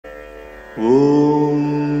ॐ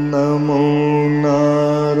नमो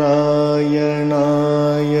नारायणाय।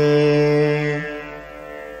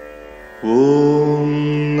 ॐ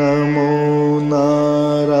नमो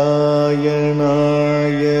नारायणाय।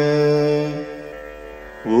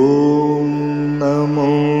 ॐ नमो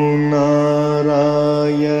नारायणाय।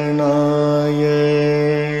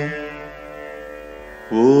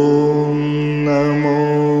 ॐ नमो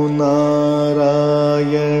नारायणाय।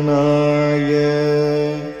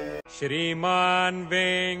 श्रीमान्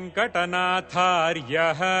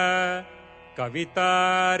वेङ्कटनाथार्यः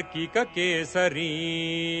कवितार्किककेसरी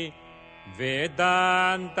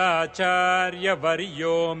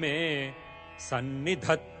वेदान्ताचार्यवर्यो मे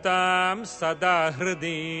सन्निधत्तां सदा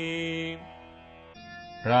हृदि।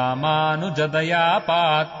 रामानुजदया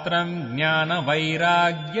पात्रम्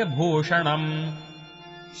ज्ञानवैराग्यभूषणम्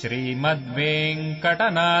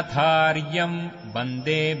श्रीमद्वेङ्कटनाथार्यम्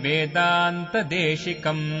वन्दे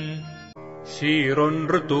वेदान्तदेशिकम्।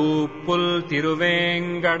 சீரொன்று தூப்புல்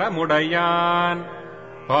திருவேங்கடமுடையான்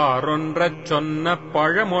பாரொன்றச் சொன்ன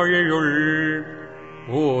பழமொழியுள்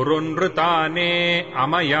ஊரொன்று தானே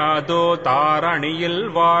அமையாதோ தாரணியில்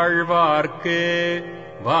வாழ்வார்க்கு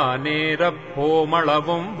வானேரப்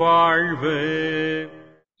போமளவும் வாழ்வு.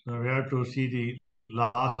 So we have to see the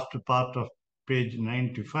last part of page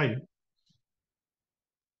 95.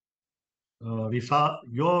 We saw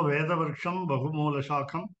Yo Vedavarksham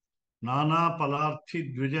Bahumulashakam Nana Palarthi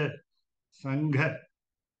Dvija Sangha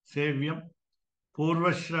Sevyam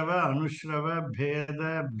Purvashrava Anushrava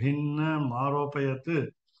Bheda Bhinna Maropayat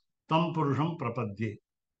Tam Purusham Prapadye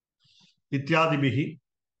Ityadibihi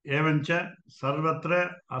Evancha Sarvatra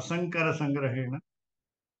Asankara Sangrahena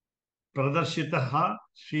Pradarshitaha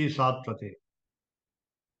Sri Satvate.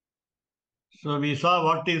 So we saw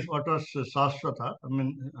what was Saswata,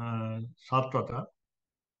 Satvata.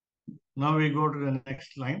 Now we go to the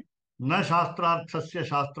next line. Na shastrarthasya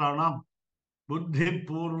shastranam buddhi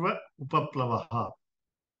purva upaplavaha.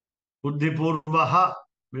 Buddhi purvaha,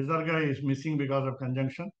 visarga is missing because of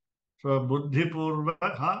conjunction. So buddhi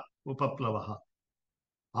purvaha upaplavaha.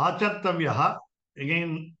 Achartavyaha,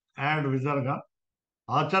 again add visarga.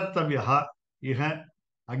 Achartavyaha iha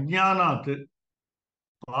ajnanat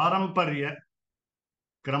paramparya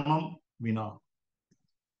kramam vina.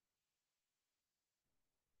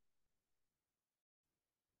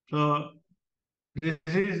 So this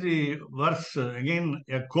is the verse, again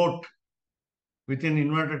a quote within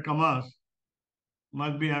inverted commas,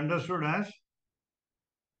 must be understood as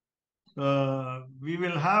we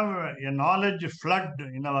will have a knowledge flood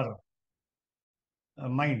in our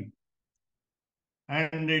mind,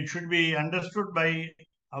 and it should be understood by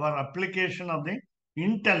our application of the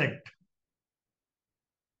intellect.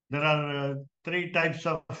 There are three types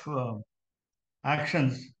of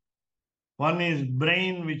actions. One is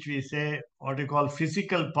brain, which we say what you call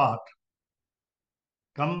physical part,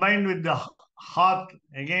 combined with the heart,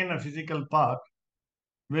 again a physical part,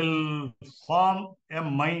 will form a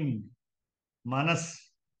mind,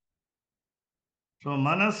 manas. So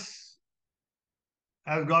manas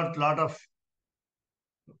has got lot of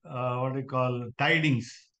what you call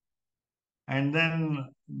tidings, and then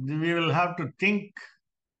we will have to think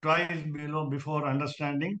twice before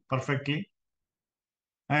understanding perfectly.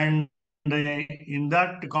 And in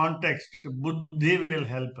that context, buddhi will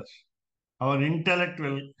help us. Our intellect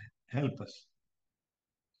will help us.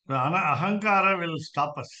 So ahankara will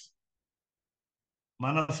stop us.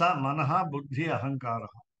 Manaha, buddhi, ahankara.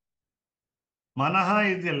 Manaha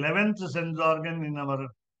is the 11th sense organ in our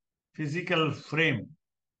physical frame.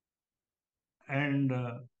 And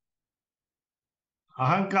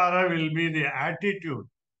ahankara will be the attitude.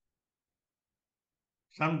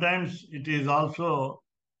 Sometimes it is also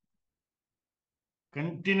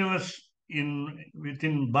continuous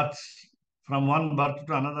within births, from one birth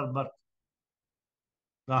to another birth.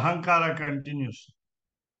 The ahankara continues.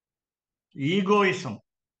 Egoism,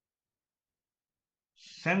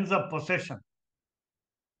 sense of possession.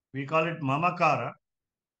 We call it mamakara,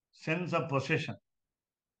 sense of possession.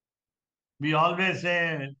 We always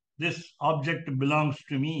say this object belongs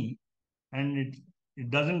to me and it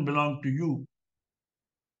doesn't belong to you.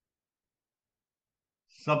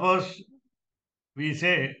 Suppose we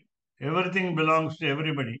say everything belongs to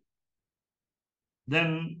everybody,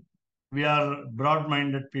 then we are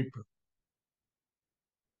broad-minded people.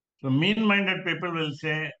 So mean-minded people will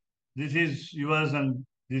say, this is yours and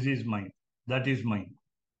this is mine, that is mine.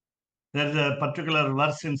 There is a particular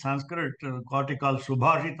verse in Sanskrit, what we call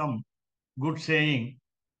Subhashitam, good saying.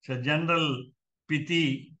 It's a general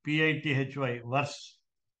piti, P-I-T-H-Y verse.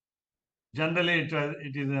 Generally,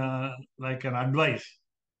 it is like an advice.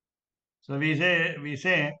 So we say,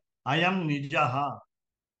 I am Nijaha.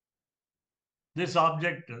 This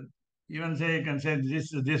object, even say you can say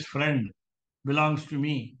this friend belongs to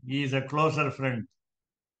me. He is a closer friend.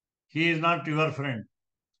 He is not your friend.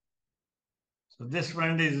 So this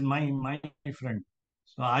friend is my friend.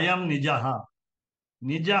 So I am Nijaha.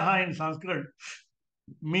 Nijaha in Sanskrit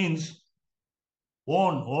means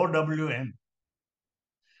own, O-W-N.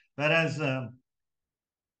 Whereas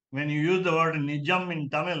when you use the word Nijam in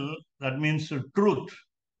Tamil, that means truth.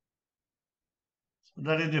 So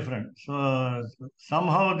that is different. So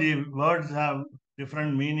somehow the words have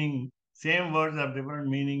different meaning. Same words have different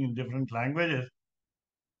meaning in different languages.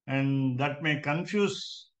 And that may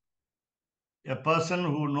confuse a person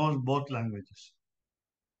who knows both languages.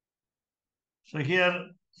 So here,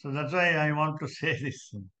 so that's why I want to say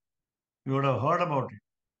this. You would have heard about it.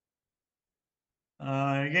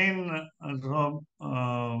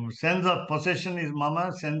 Sense of possession is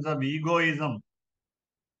mama, sense of egoism.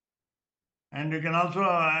 And you can also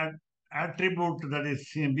attribute that is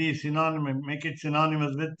be synonymous, make it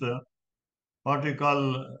synonymous with what we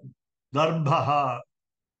call darbha,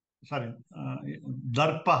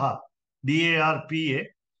 darpaha, D-A-R-P-A,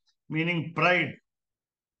 meaning pride,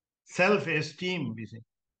 self-esteem, we say.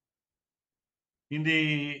 In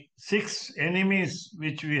the 6 enemies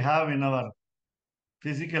which we have in our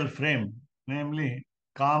physical frame, namely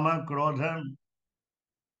kama, krodha,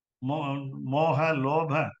 moha,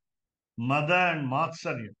 lobha, mada and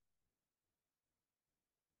matsarya.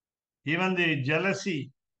 Even the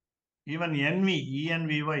jealousy, even envy,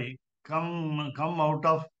 E-N-V-Y, come out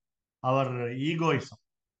of our egoism.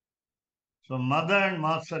 So mada and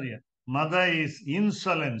matsarya. Mada is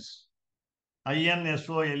insolence,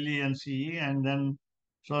 I-N-S-O-L-E-N-C-E, and then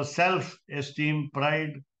so self-esteem,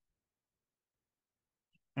 pride,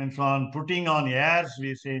 and so on, putting on airs,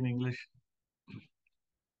 we say in English.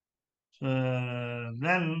 So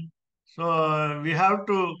we have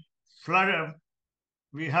to flood,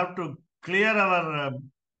 we have to clear our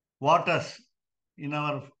waters in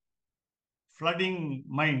our flooding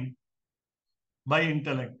mind by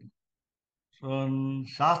intellect. So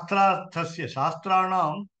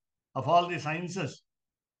Shastranam, of all the sciences,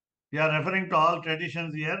 we are referring to all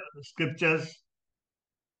traditions here, scriptures,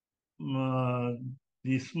 the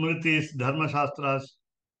Smritis, Dharma Shastras,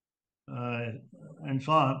 and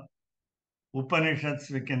so on,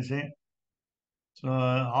 Upanishads, we can say. So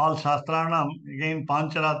all Shastranam, again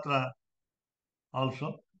Pancaratra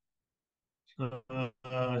also. So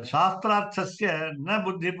Shastrarthasya na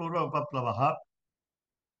buddhi purva upaplavaha.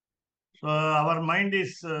 So our mind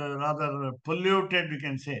is rather polluted, we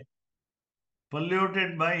can say,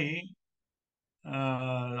 polluted by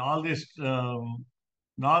all this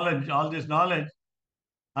knowledge,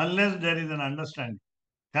 unless there is an understanding,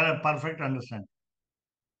 a perfect understanding.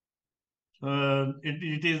 So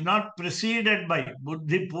it is not preceded by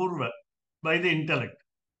buddhi purva, by the intellect.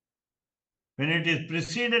 When it is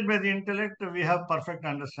preceded by the intellect, we have perfect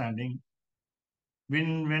understanding.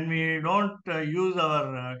 When we don't use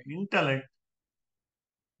our intellect,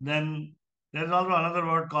 then there is also another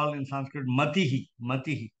word called in Sanskrit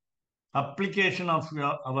matihi, application of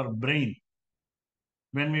our brain.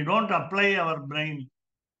 When we don't apply our brain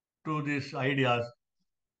to these ideas,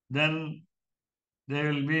 then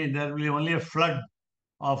there will be only a flood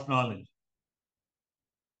of knowledge,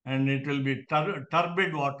 and it will be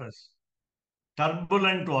turbid waters,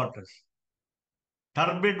 turbulent waters,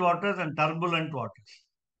 turbid waters and turbulent waters.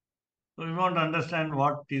 So we won't understand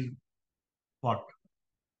what is what.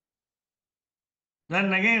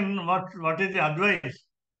 Then again, what is the advice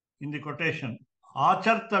in the quotation?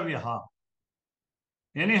 Achartavyaha.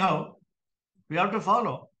 Anyhow, we have to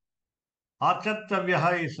follow.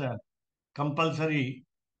 Achartavyaha is a compulsory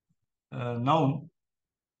noun.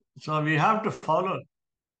 So we have to follow.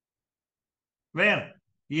 Where?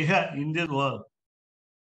 Iha, in this world.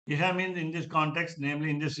 Iha means in this context, namely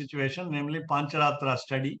in this situation, namely Pancaratra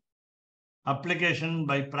study, application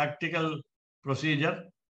by practical procedure,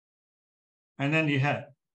 and then Iha.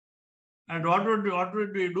 And what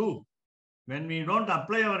would we do? When we don't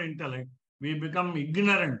apply our intellect, we become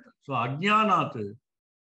ignorant. So ajnanat,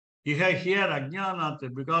 iha here ajnanat,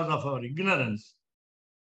 because of our ignorance.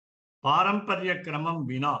 Paramparya kramam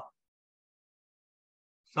vina.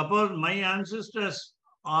 Suppose my ancestors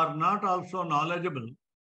are not also knowledgeable,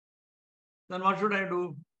 then what should I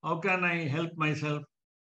do? How can I help myself?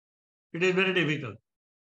 It is very difficult.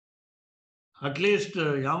 At least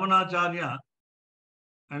Yamanacharya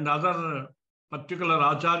and other particular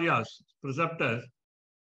acharyas, preceptors,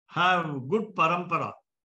 have good parampara,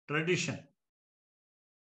 tradition.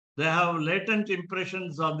 They have latent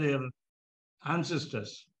impressions of their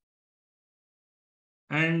ancestors.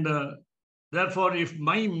 And therefore, if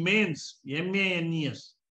my mains,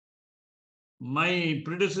 MANES, my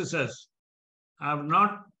predecessors have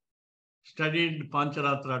not studied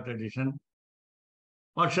Pancaratra tradition,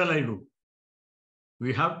 what shall I do?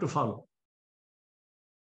 We have to follow.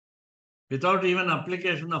 Without even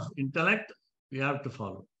application of intellect, we have to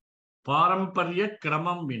follow. Paramparya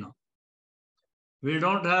kramam vina. We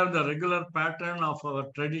don't have the regular pattern of our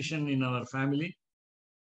tradition in our family,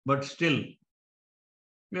 but still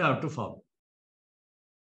we have to follow.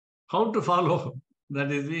 How to follow?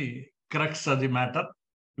 That is the crux of the matter.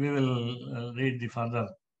 We will read the further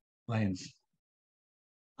lines.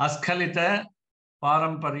 Askhalita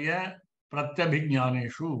paramparya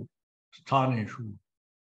pratyabhijnaneshu sthaneshu.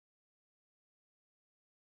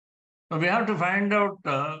 So we have to find out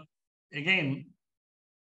again,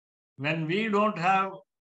 when we don't have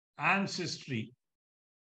ancestry,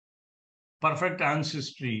 perfect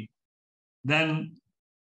ancestry, then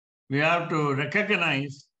we have to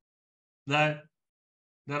recognize that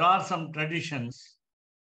there are some traditions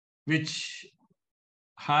which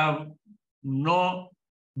have no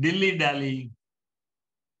dilly-dallying,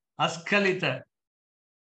 askhalita.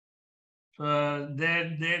 So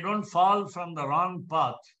they don't fall from the wrong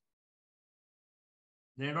path.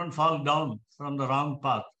 They don't fall down from the wrong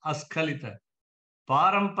path. Askhalita.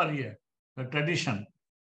 Paramparya, the tradition.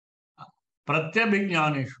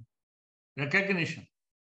 Pratyabhijnaneshu, recognition.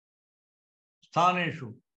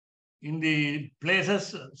 Sthaneshu, in the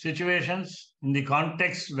places, situations, in the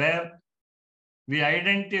context where we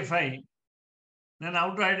identify. Then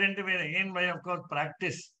how to identify? Again, by, of course,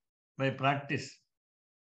 practice. By practice.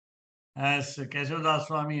 As Keshavdas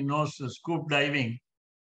Swami knows scuba diving,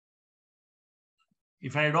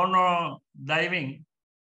 if I don't know diving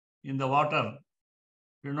in the water,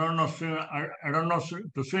 you don't know swim, I don't know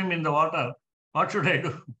to swim in the water, what should I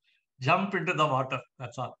do? Jump into the water,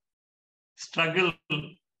 that's all. Struggle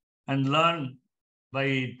and learn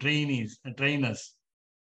by trainers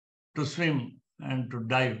to swim and to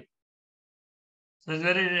dive. So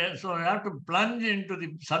so you have to plunge into the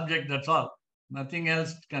subject, that's all. Nothing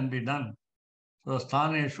else can be done. So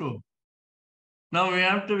sthaneshu. Now we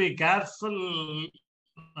have to be careful.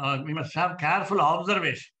 We must have careful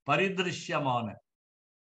observation. Paridrishyamana.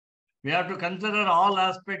 We have to consider all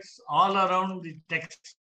aspects all around the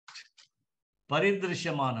text.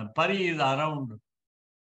 Paridrishyamana. Pari is around.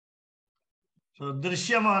 So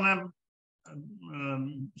drishyamana,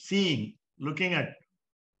 seeing, looking at.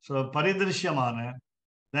 So paridrishyamana.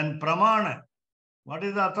 Then pramana. What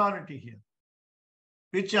is the authority here?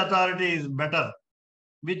 Which authority is better?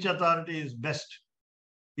 Which authority is best?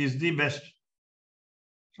 Is the best?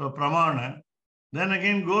 So pramana. Then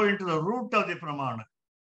again go into the root of the pramana.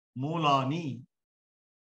 Mulani.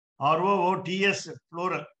 ROOTS,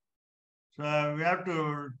 plural. So we have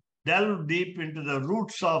to delve deep into the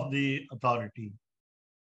roots of the authority.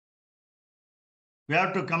 We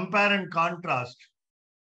have to compare and contrast.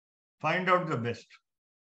 Find out the best.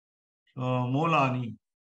 So Mulani.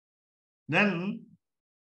 Then,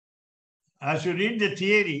 as you read the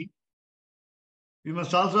theory, we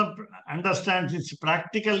must also understand its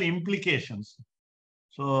practical implications.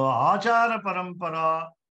 So, achara parampara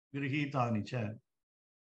grihitani cha.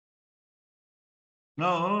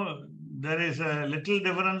 Now, there is a little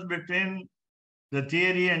difference between the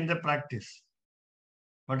theory and the practice.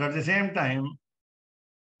 But at the same time,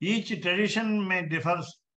 each tradition may differ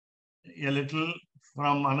a little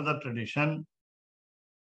from another tradition.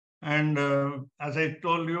 And as I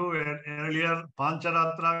told you earlier,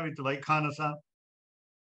 Pancaratra with Vaikhanasa.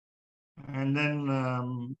 And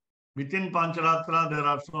then within Pancaratra, there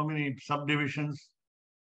are so many subdivisions.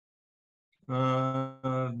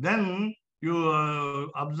 Then you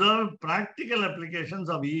observe practical applications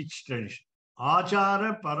of each tradition.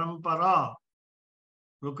 Achara parampara.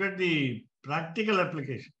 Look at the practical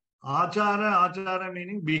application. Achara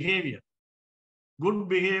meaning behavior. Good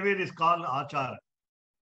behavior is called achara.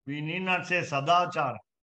 We need not say sadachara.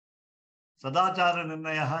 Sadachara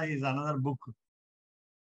Nirnayaha is another book.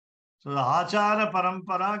 So the achara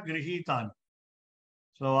parampara grihitani.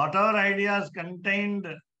 So whatever ideas contained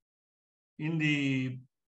in the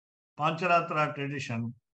Pancaratra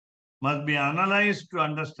tradition must be analyzed to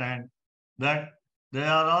understand that they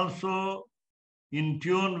are also in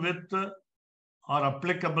tune with or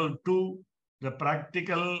applicable to the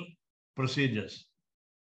practical procedures.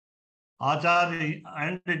 Acharya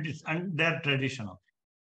and their tradition.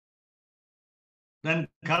 Then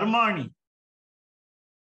karmani.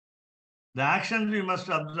 The actions we must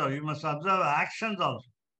observe. You must observe actions also.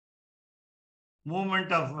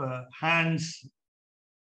 Movement of hands.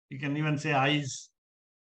 You can even say eyes.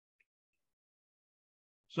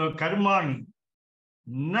 So karmani,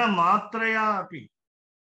 na matraya api.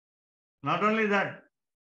 Not only that,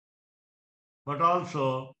 but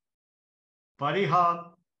also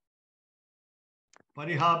parihapyani.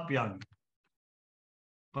 Parihapyani.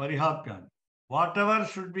 Whatever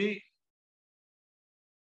should be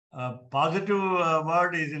positive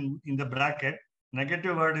word is in the bracket,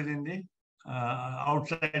 negative word is in the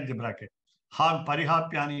outside the bracket.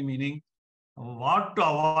 Parihapyani meaning what to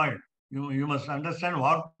avoid. You must understand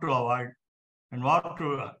what to avoid and what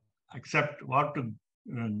to accept, what to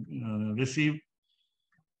receive.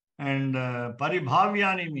 And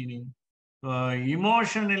paribhavyani meaning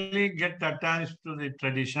emotionally get attached to the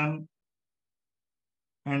tradition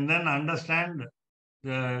and then understand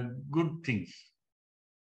the good things.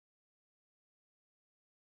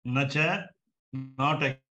 Nacha, not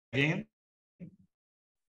again.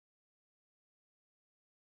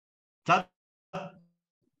 Tat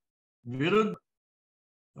virud,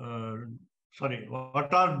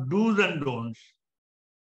 what are do's and don'ts?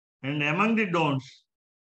 And among the don'ts,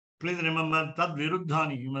 please remember tad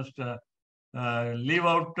viruddhani, you must leave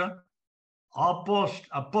out opposed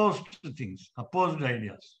things, opposed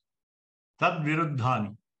ideas. Tad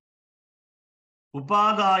viruddhani.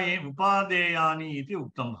 Upadeyani iti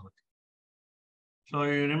uktam bhavati. So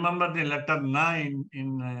you remember the letter na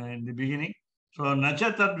in the beginning. So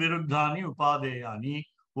nacha tad viruddhani upadeyani.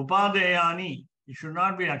 Upadeyani, it should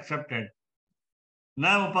not be accepted.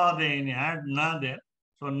 Na upadeyani, add na there.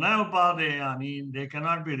 So na upadeyani, they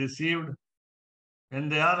cannot be received when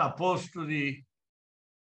they are opposed to the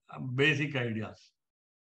basic ideas.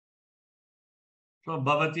 So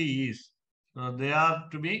bhavati is. So they are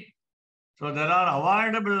to be. So there are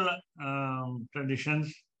avoidable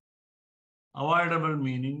traditions, avoidable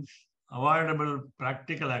meanings, avoidable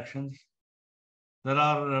practical actions. There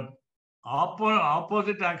are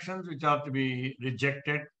opposite actions which are to be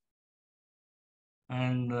rejected.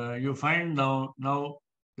 And you find now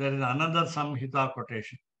there is another Samhita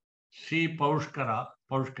quotation. Sri Paushkare.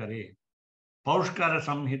 Paushkara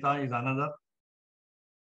Samhita is another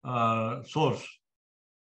source.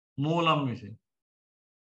 Moolam is it.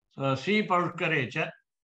 So Sri Paushkare cha.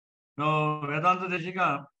 Now Vedanta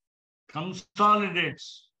Deshika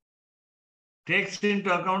consolidates, takes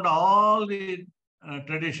into account all the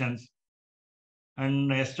traditions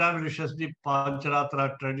and establishes the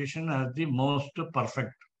Pancaratra tradition as the most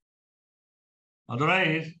perfect.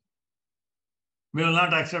 Otherwise, we will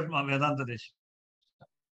not accept Vedanta Deshika.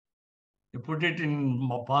 You put it in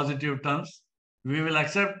positive terms, we will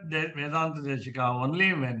accept the Vedanta Deshika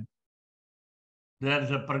only when there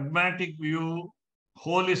is a pragmatic view,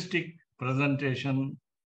 holistic presentation,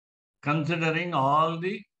 considering all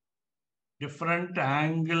the different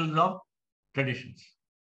angles of traditions.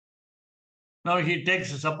 Now he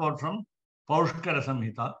takes support from Paushkara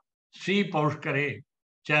Samhita, Sri Paushkare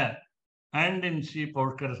cha, and in Sri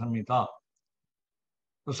Paushkara Samhita.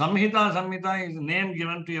 So Samhita is name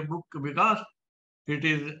given to a book because it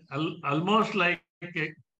is almost like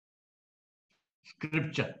a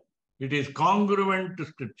scripture. It is congruent to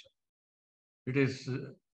scripture. It is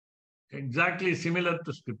exactly similar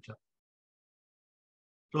to scripture.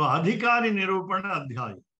 So Adhikari Nirupana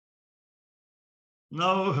Adhyaya.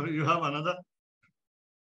 Now you have another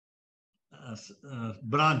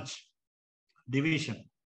branch, division.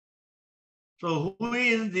 So who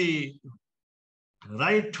is the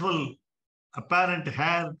rightful apparent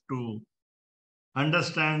heir to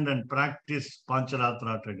understand and practice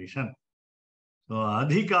Pancaratra tradition? So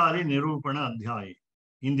Adhikari Nirupana Adhyaya.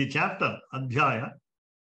 In the chapter Adhyaya,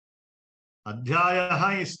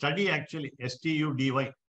 Adhyaya is study actually,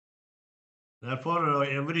 study. Therefore,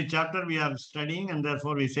 every chapter we are studying, and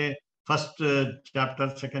therefore we say first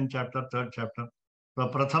chapter, second chapter, third chapter. So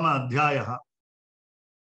Prathama Adhyaya.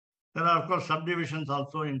 There are, of course, subdivisions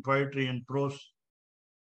also in poetry and prose.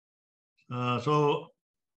 So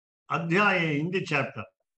Adhyaya in the chapter,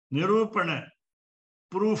 Nirupana,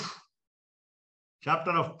 proof,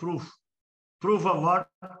 chapter of proof. Proof of what?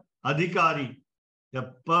 Adhikari, a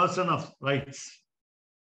person of rights.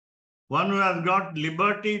 One who has got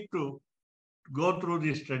liberty to go through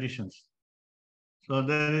these traditions. So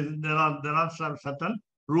there are some certain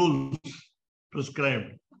rules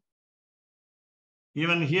prescribed.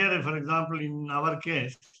 Even here, for example, in our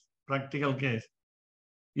case, practical case,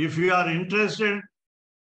 if you are interested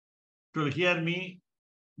to hear me,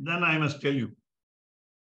 then I must tell you.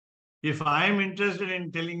 If I am interested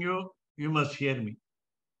in telling you, you must hear me.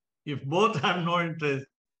 If both have no interest,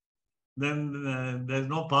 then there's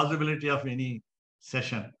no possibility of any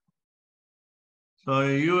session. So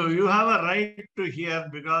you have a right to hear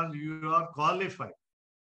because you are qualified.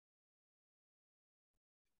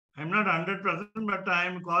 I'm not 100%, but I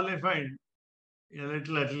am qualified a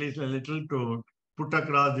little, at least a little, to put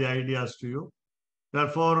across the ideas to you.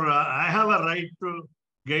 Therefore, I have a right to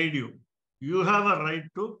guide you. You have a right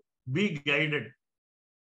to be guided.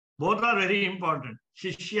 Both are very important.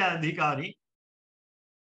 Shishya adhikari,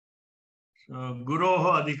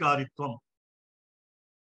 guroho adhikaritvam.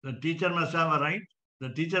 The teacher must have a right.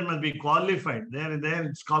 The teacher must be qualified. There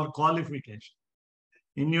it's called qualification.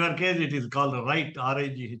 In your case, it is called right,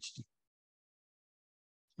 R-I-G-H-T.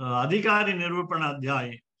 So, adhikari nirupana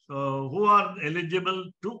adhyayi. So, who are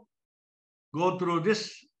eligible to go through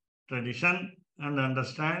this tradition and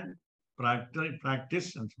understand,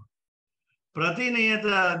 practice, and so on.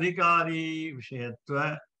 Pratiniyata adhikari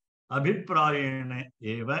vishayatva abhiprayena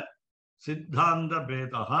eva siddhanta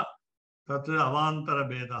bedaha tat avantara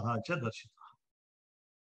bedaha cha darshita.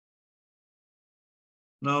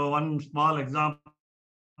 Now, one small example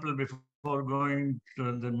before going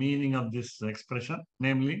to the meaning of this expression,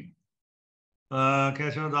 namely,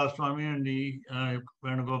 Kesavadas Swami and the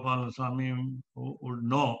Venugopal Swami would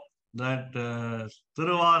know that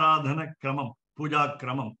Thiruvaradhana Kramam, Puja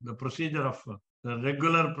Kramam, the procedure of, the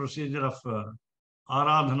regular procedure of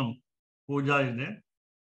Aradhanam, Puja is there.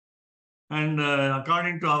 And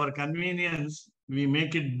according to our convenience, we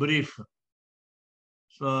make it brief.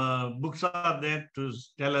 So books are there to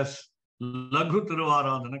tell us Laghu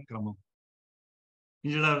Thiruvaradhana Kramam.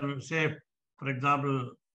 Instead of, say, for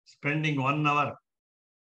example, spending 1 hour,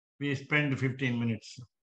 we spend 15 minutes.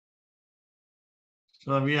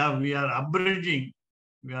 So we are abridging,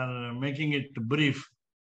 we are making it brief,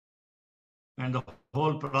 and the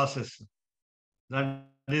whole process. That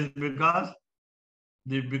is because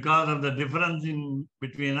of the difference in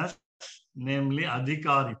between us, namely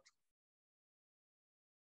adhikaritva.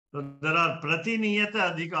 So there are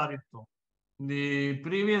pratiniyata adhikaritva. In the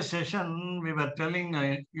previous session, we were telling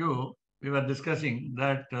we were discussing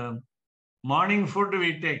that morning food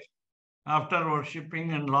we take after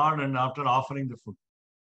worshipping and Lord and after offering the food.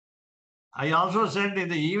 I also said in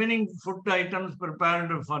the evening food items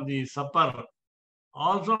prepared for the supper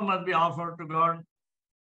also must be offered to God.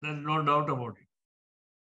 There is no doubt about it.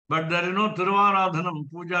 But there is no Thiruvaradhanam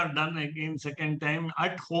puja done again second time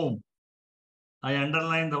at home. I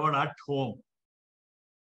underline the word at home.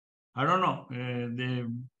 I don't know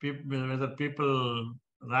whether people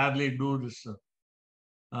rarely do this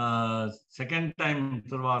second time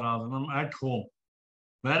Thiruvaradhanam at home.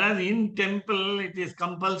 Whereas in temple, it is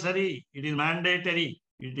compulsory, it is mandatory,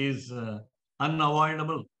 it is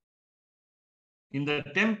unavoidable. In the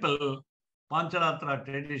temple, Pancaratra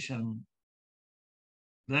tradition,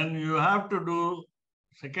 then you have to do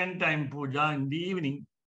second time puja in the evening.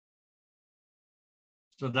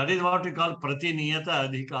 So that is what we call pratiniyata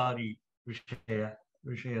adhikari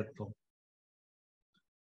vishayatvam.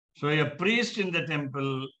 So a priest in the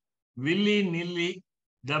temple, willy-nilly,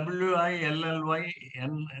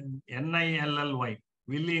 W-I-L-L-Y-N-I-L-L-Y,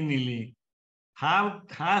 willy-nilly,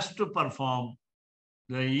 has to perform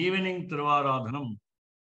the evening Thiruvaradhanam.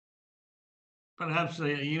 Perhaps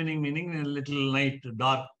evening meaning a little night,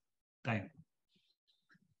 dark time.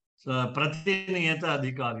 So pratiniyata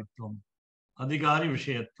adhikaritvam, adhikari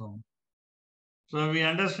vishayatvam. So we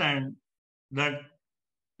understand that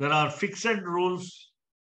there are fixed rules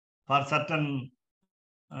for certain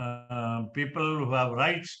people who have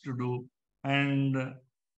rights to do, and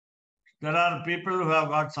there are people who have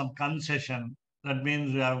got some concession. That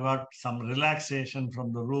means we have got some relaxation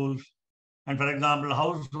from the rules. And for example,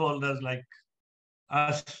 householders like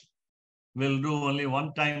us will do only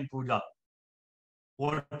one time puja,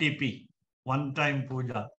 OTP, one time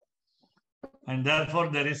puja. And therefore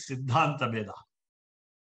there is Siddhanta Veda,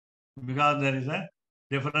 because there is a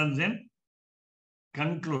difference in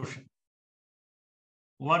conclusion.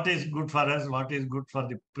 What is good for us? What is good for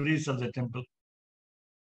the priests of the temple?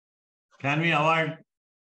 Can we avoid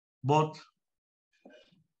both?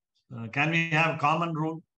 Can we have common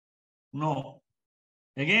rule? No.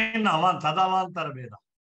 Again, tadavantara Veda.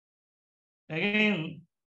 Again,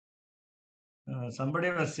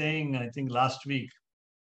 somebody was saying, I think last week,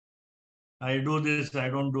 I do this, I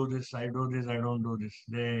don't do this, I do this, I don't do this.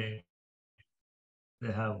 They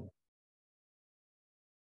have.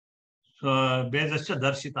 So, Vedasya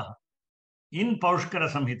Darshita. In Paushkara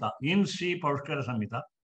Samhita, in Sri Paushkara Samhita,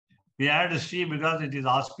 we add Sri because it is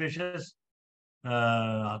auspicious,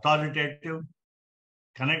 authoritative,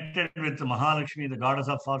 connected with Mahalakshmi, the goddess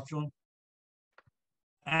of fortune.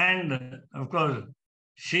 And of course,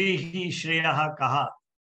 Shrihi Shreyaha Kaha.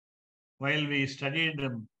 While we studied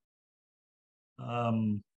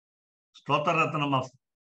Stotra Ratnam of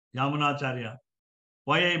Yamunacharya,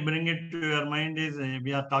 Why I bring it to your mind is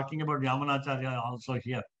we are talking about Yamunacharya also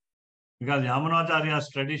here. Because Yamunacharya's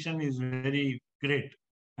tradition is very great.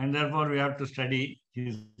 And therefore we have to study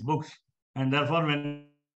his books. And therefore when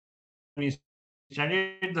we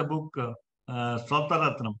studied the book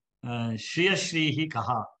Stotaratnam, Shriya Shrihi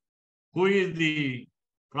Kaha, who is the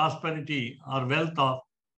prosperity or wealth of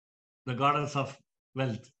the goddess of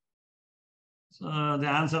wealth? So the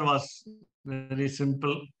answer was very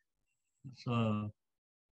simple. So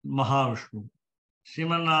Mahavishnu.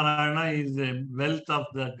 Sriman Narayana is the wealth of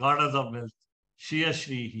the goddess of wealth. Shriya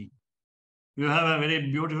Shrihi. You have a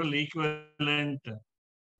very beautiful equivalent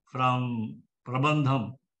from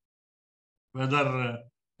Prabandham. Whether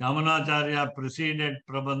Yamunacharya preceded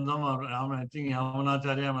Prabandham or I think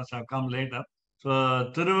Yamunacharya must have come later. So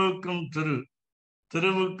Tiruvukkum Thiru.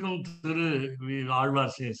 Tiruvukkum Thiru, Alvar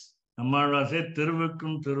says. Ammalvar says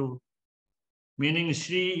Tiruvukkum Thiru, meaning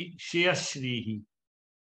Shri, Shriya Shrihi.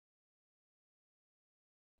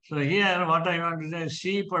 So here what I want to say is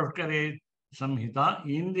Shri Pavkare Samhita.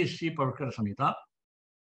 In the Shri Pavkara Samhita,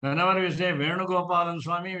 whenever we say Venugopalan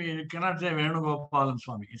Swami, we cannot say Venugopalan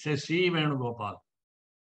Swami. It says Sri Venugopal,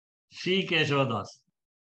 Sri Keshavadas.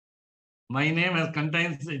 My name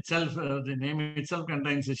contains itself, the name itself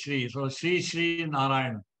contains Sri. So Sri Sri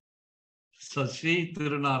Narayana. So Sri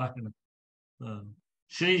Tirunarayana.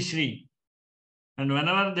 Sri Sri. And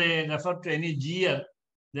whenever they refer to any Jiyar,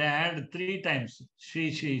 they add 3 times Sri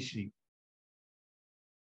Sri Sri.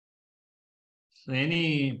 So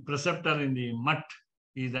any preceptor in the Mat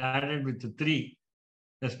is added with 3,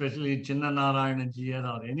 especially Chinna Narayana Jiyar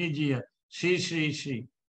or any Jiyar, Sri Sri Sri.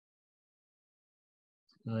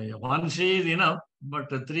 One Sri is enough, but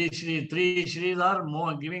 3 Shris are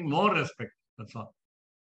more giving more respect. That's all.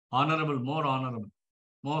 Honorable, more honorable,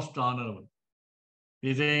 most honorable.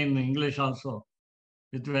 We say in English also,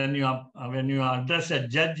 when you address a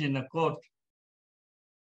judge in a court,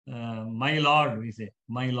 my lord, we say,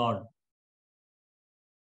 my lord.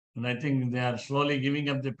 And I think they are slowly giving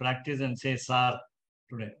up the practice and say sir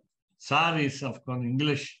today. Sir is, of course,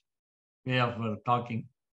 English way of talking.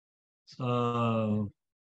 So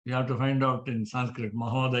you have to find out in Sanskrit,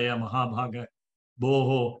 Mahodaya, Mahabhaga,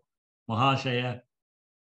 Boho, Mahashaya,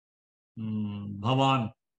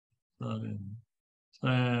 Bhavan.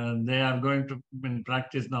 They are going to in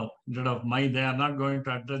practice now. Instead of they are not going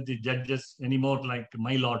to address the judges anymore like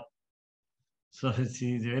my lord. So it's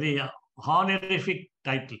a very honorific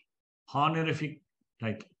title. Honorific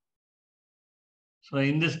title. So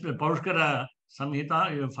in this Paushkara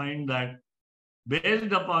Samhita, you find that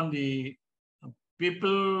based upon the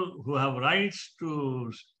people who have rights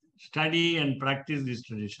to study and practice this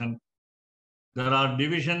tradition, there are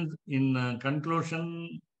divisions in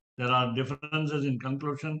conclusion, there are differences in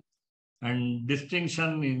conclusion, and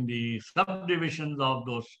distinction in the subdivisions of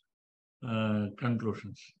those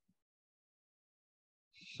conclusions.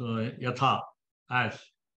 So, yatha, as.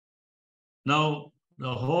 Now,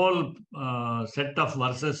 the whole set of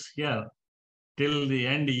verses here, till the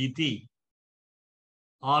end, iti,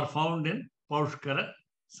 are found in Paushkara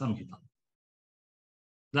Samhita.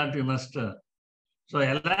 That we must... so,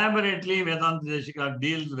 elaborately, Vedanta Deshika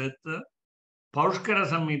deals with Paushkara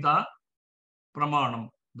Samhita Pramanam,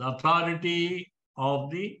 the authority of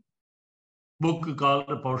the book called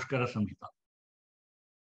Paushkara Samhita.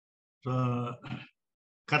 So,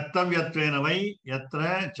 Kartavyattvena vai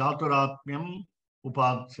yatra chaturatmyam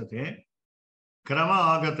upadsate krama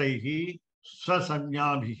agataihi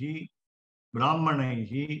swasanyabhihi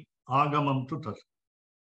brahmanaihi agamam tu tas.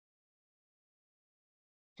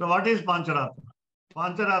 So what is Pancaratra?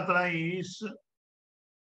 Pancaratra is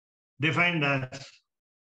defined as,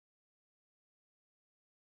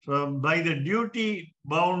 so by the duty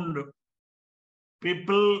bound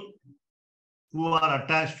people who are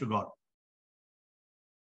attached to God.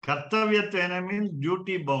 Kartavyattvena means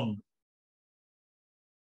duty bound.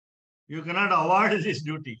 You cannot avoid this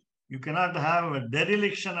duty. You cannot have a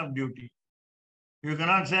dereliction of duty. You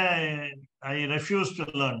cannot say, I refuse to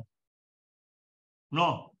learn.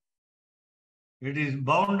 No. It is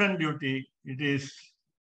bounden duty. It is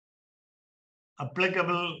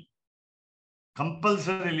applicable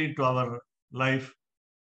compulsorily to our life.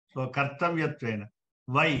 So, kartavyattvena.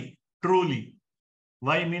 Why? Truly.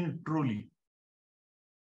 Why means truly.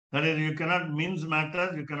 That is, you cannot mince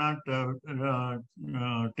matters, you cannot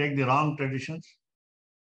take the wrong traditions.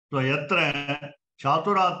 So, yatra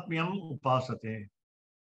chaturatmyam upasate.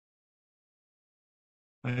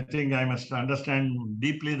 I think I must understand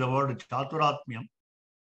deeply the word chaturatmyam.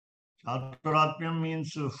 Chaturatmyam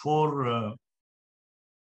means 4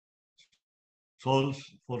 souls,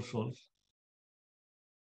 4 souls.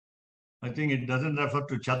 I think it doesn't refer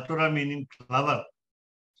to Chatura meaning clever.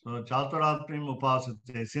 So Chaturatmim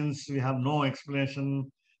Upasate. Since we have no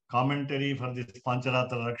explanation, commentary for this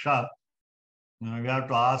Pancaratra Raksha, we have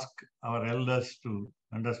to ask our elders to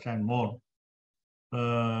understand more.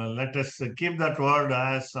 Let us keep that word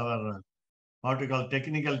as our what we call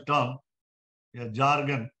technical term, a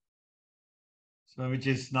jargon, so which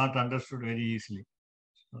is not understood very easily.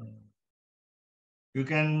 So you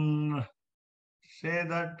can say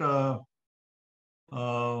that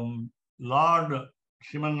Lord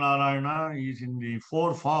Sriman Narayana is in the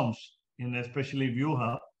four forms, in especially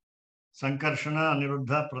Vyuha, Sankarshana,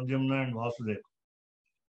 Aniruddha, Pradyumna, and Vasudeva.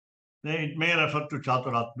 Then it may refer to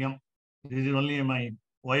Chaturatmyam. This is only my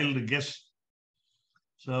wild guess.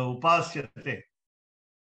 So, Upasyate.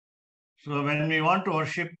 So, when we want to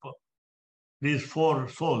worship these four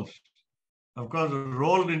souls, of course,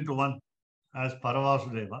 rolled into one as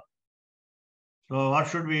Paravasudeva. So, what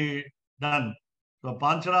should be done? So,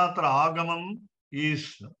 Pancharatra Agamam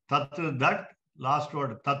is Tat that, last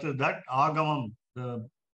word, Tat that, Agamam, the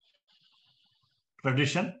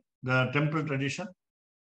tradition, the temple tradition,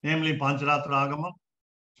 namely Pancharatra Agamam.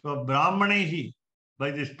 So, Brahmanehi,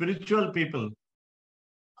 by the spiritual people,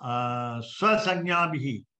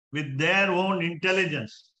 Swasanyabhihi, with their own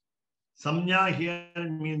intelligence. Samnya here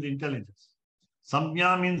means intelligence.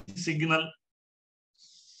 Samnya means signal.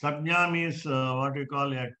 Samnya means what we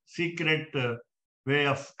call a secret way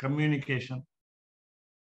of communication.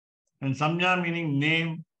 And Samnya meaning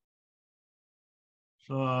name.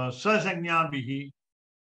 So, Swasanyabhihi,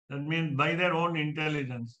 that means by their own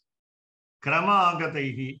intelligence. Krama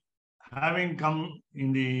Agataihi, having come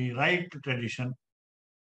in the right tradition.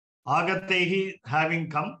 Agatehi, having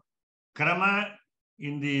come. Krama,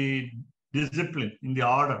 in the discipline, in the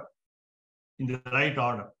order, in the right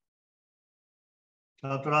order.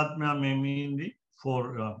 Chaturatmya may mean the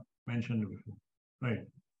four mentioned before. Right.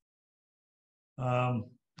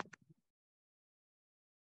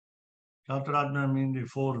 Chaturatmya means the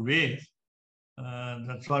four ways.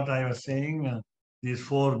 That's what I was saying, these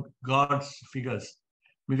four gods figures.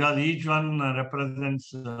 Because each one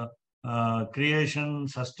represents creation,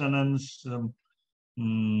 sustenance,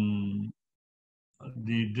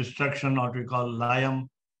 the destruction, what we call layam,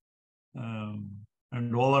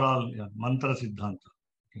 and overall mantra siddhanta.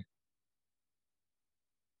 Okay.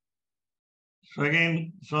 So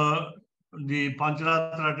again, the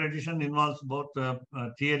Pancharatra tradition involves both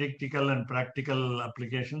theoretical and practical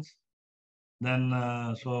applications. Then,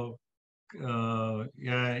 a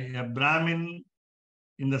Brahmin,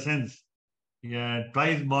 in the sense,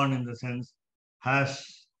 twice born in the sense,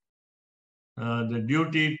 has the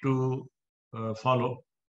duty to follow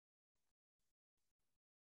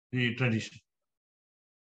the tradition.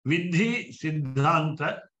 Vidhi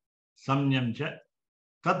Siddhanta Samyamcha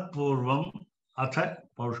Tat Purvam Atha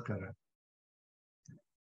Paushkara.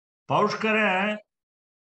 Paushkara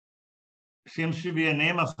seems to be a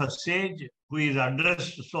name of a sage who is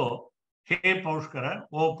addressed so, Hey Paushkara,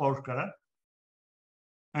 O Paushkara.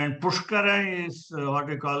 And Pushkara is what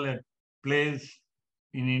we call a place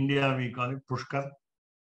in India, we call it Pushkar.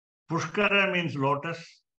 Pushkara means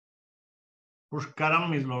lotus.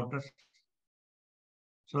 Pushkaram is lotus.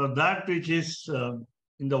 So that which is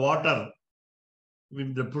in the water,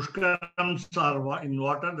 with the Pushkarams are in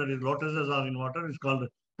water, that is lotuses are in water, is called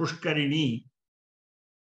Pushkarini.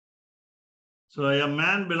 So a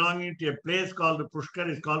man belonging to a place called Pushkar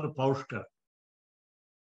is called Paushkar.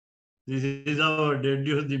 This is how I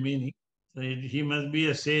deduce the meaning. So he must be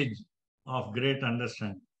a sage of great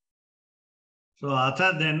understanding. So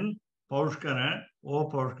Atha then Paushkara, O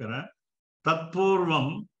Paushkara,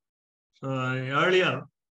 Tatpurvam, so earlier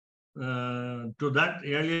to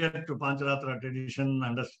Pancharatra traditions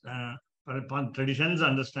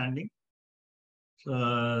understanding. So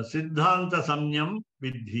Siddhanta Samyam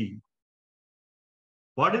Vidhi.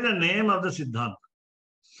 What is the name of the Siddhanta?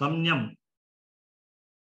 Samyam.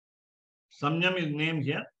 Samyam is named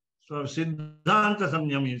here. So Siddhanta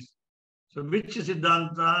Samyam is. So which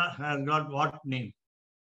Siddhanta has got what name?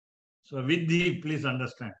 So Vidhi, please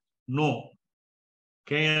understand. No.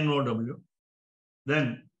 K-N-O-W.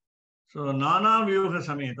 Then, so Nana Vyuha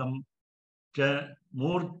Sametam Cha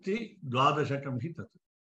Murti Dwadashakam Hitat.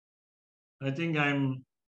 I think I'm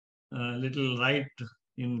a little right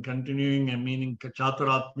in continuing a meaning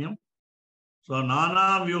Chaturatmyam. So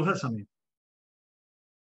Nana Vyuha Sametam.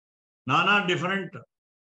 Nana different.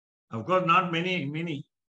 Of course, not many,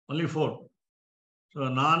 only four. So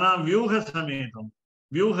Nana Vyuha Sametam.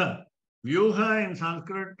 Vyuha. Vyuha in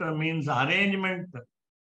Sanskrit means arrangement,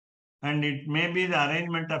 and it may be the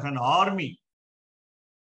arrangement of an army.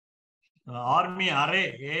 army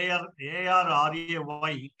array,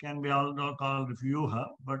 A-R-A-R-R-A-Y can be also called Vyuha,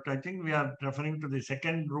 but I think we are referring to the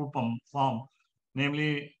second Rupam form,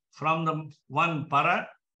 namely from the one Para,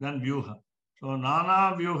 then Vyuha. So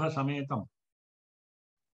Nana Vyuha Sametam.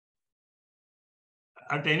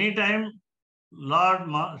 At any time, Lord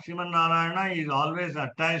Sriman Narayana is always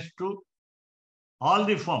attached to all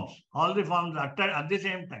the forms attached at the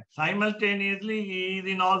same time. Simultaneously, he is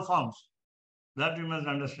in all forms. That we must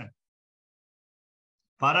understand.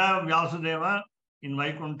 Para Vyasudeva in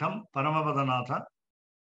Vaikuntham, Paramapadanatha,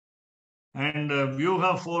 and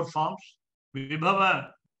Vyuha 4 forms,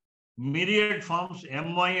 Vibhava myriad forms,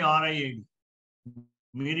 M-Y-R-I-A-D,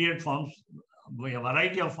 myriad forms, a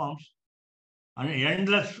variety of forms, and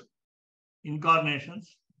endless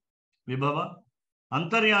incarnations, Vibhava,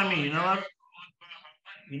 Antaryami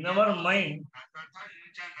in our mind.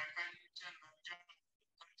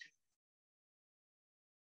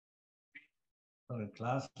 Sorry,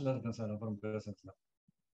 class from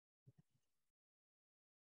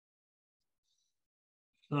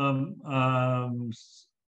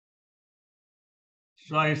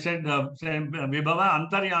so I said, Vibhava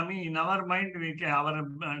Antaryami, in our mind, we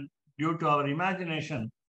can, due to our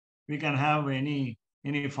imagination, we can have any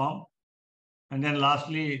form. And then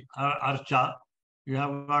lastly, Archa. You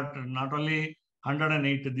have got not only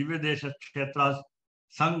 108 Divya Desha Kshetras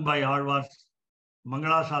sung by Alvars,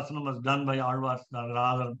 Mangala Shasanam was done by Alvars,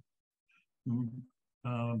 rather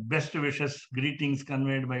best wishes, greetings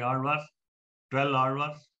conveyed by Alvars, 12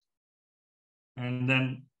 Alvars. And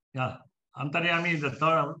then, yeah, Antaryami is the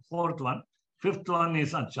fourth one. Fifth one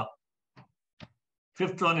is Archa.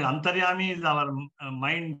 Fifth one is Antaryami is our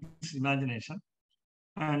mind's imagination.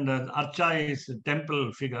 And Archa is a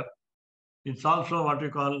temple figure. It's also what we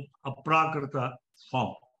call Aprakrita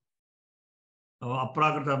form.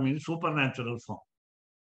 Aprakrita means supernatural form.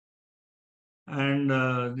 And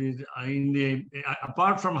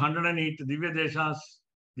apart from 108 Divya Deshas,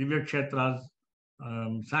 Divya Kshetras,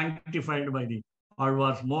 sanctified by the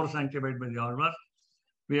Alvars, more sanctified by the Alvars,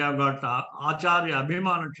 we have got Acharya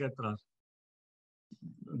Abhimana Kshetras.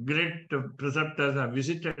 Great preceptors have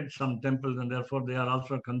visited some temples and therefore they are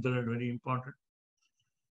also considered very important.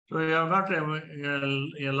 So we have got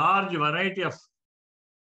a large variety of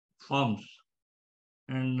forms,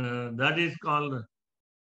 and that is called,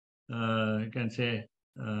 you can say,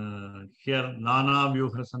 here, Nana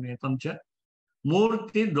Vyuha Sametam Cha,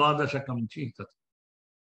 Murti Dwadashakam Chitat.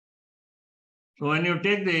 So when you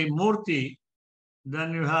take the Murti,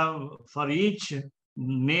 then you have for each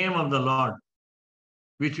name of the Lord,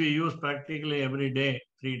 which we use practically every day,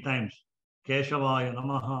 3 times. Keshavaya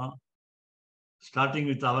Namaha, starting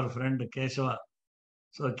with our friend Keshava.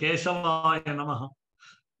 So Keshavaya Namaha.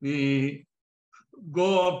 We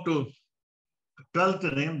go up to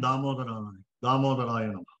 12th name, Damodaraya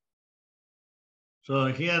Namaha. So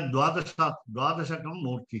here Dwadashakam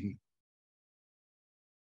Murti.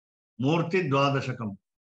 Murti Dwadashakam.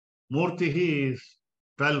 Murti is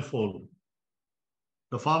 12-fold.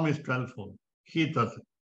 The form is 12-fold. He Tat.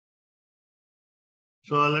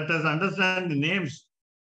 So let us understand the names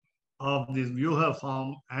of this Vyuha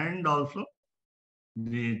form and also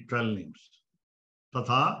the 12 names.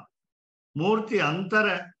 Tatha Murti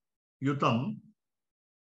Antara Yutam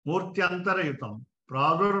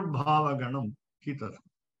Pradurbhava Ganam Kitat.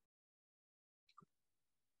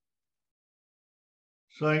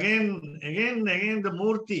 So again the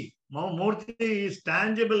Murti. Now Murti is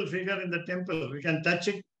tangible figure in the temple. We can touch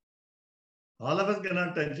it. All of us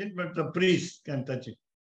cannot touch it, but the priest can touch it.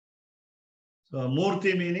 So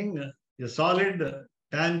Murti meaning a solid,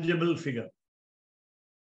 tangible figure.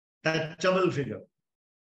 Touchable figure.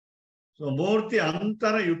 So Murti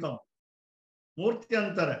Antara Yutam. Murti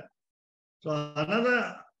Antara. So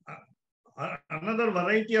another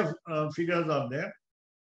variety of figures are there.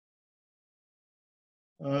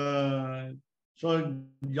 So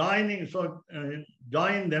join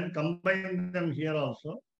them, combine them here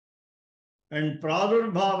also. And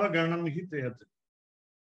Pradurbhava Ganam Hitayat,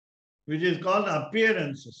 which is called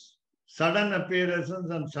appearances, sudden appearances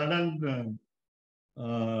and sudden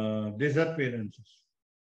disappearances.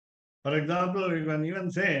 For example, you can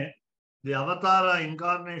even say the Avatara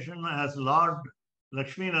incarnation as Lord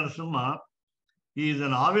Lakshmi Narasimha is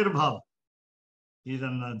an Avirbhav. He is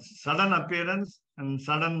a sudden appearance and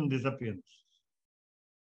sudden disappearance.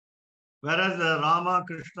 Whereas Rama,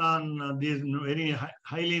 Krishna, and these very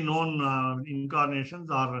highly known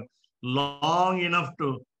incarnations are long enough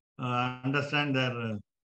to understand their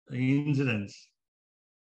incidents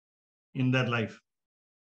in their life.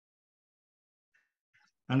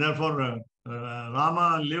 And therefore,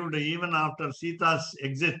 Rama lived even after Sita's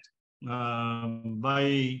exit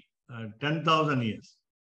by 10,000 years.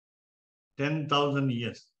 10,000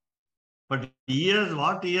 years. But years,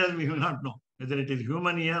 what years we will not know. Whether it is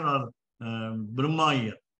human year or Brahma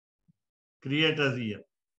year, creator's year.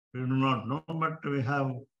 We do not know, but we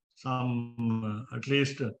have some, at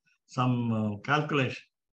least some calculation.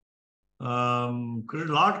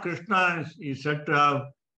 Lord Krishna is said to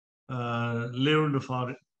have lived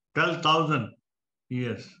for 12,000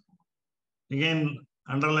 years. Again,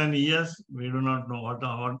 underline years, we do not know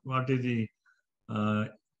what is the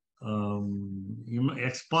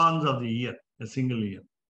expanse of the year, a single year.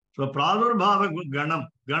 So Pradurbhava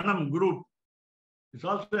Ganam group is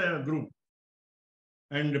also a group.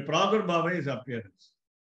 And Pradurbhava is appearance.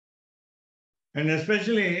 And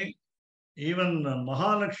especially even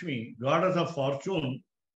Mahalakshmi, goddess of fortune,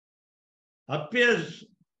 appears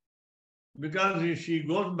because she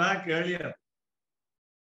goes back earlier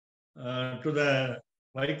to the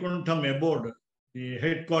Vaikuntham abode, the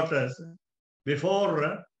headquarters,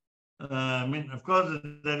 before. Of course,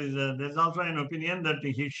 there's also an opinion that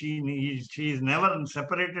she is never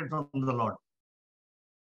separated from the Lord.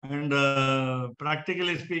 And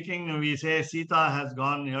practically speaking, we say Sita has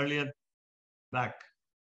gone earlier back.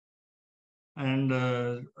 And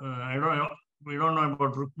we don't know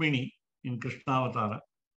about Rukmini in Krishna Avatara.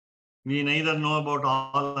 We neither know about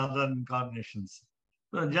all other incarnations.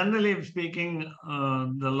 So generally speaking,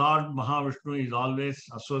 the Lord Mahavishnu is always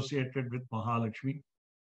associated with Mahalakshmi.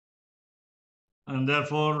 And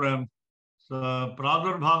therefore,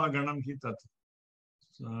 Pradurbhava Ganam hi tat.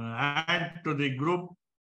 So add to the group,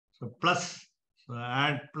 so plus, so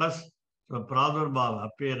add plus, so Pradurbhava,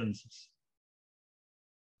 appearances.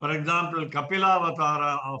 For example, Kapila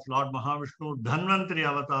Avatara of Lord Mahavishnu, Dhanvantari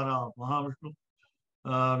Avatara of Mahavishnu.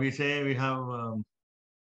 We say we have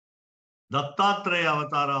Dattatreya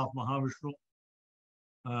Avatara of Mahavishnu,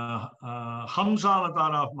 Hamsa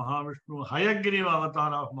Avatara of Mahavishnu, Hayagriva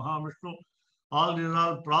Avatara of Mahavishnu. All these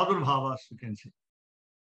are Pradurbhavas, you can say,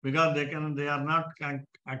 because they are not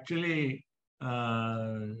actually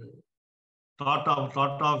thought of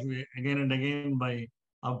again and again by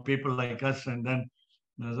people like us, and then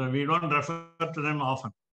so we don't refer to them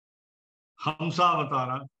often. Hamsa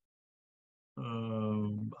Avatara,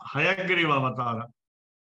 Hayagriva Avatara.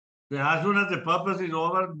 As soon as the purpose is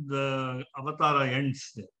over, the avatara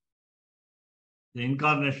ends there. The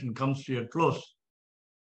incarnation comes to a close.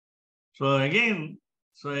 So again,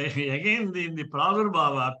 the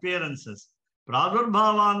Pradurbhava appearances,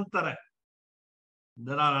 Pradurbhavantara.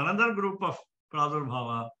 There are another group of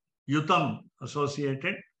Pradurbhava, Yutam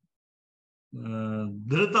associated,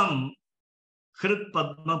 Dhritam, Khrit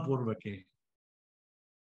Padma Purvake.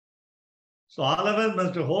 So all of us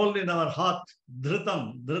must hold in our heart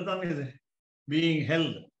Dhritam. Dhritam is being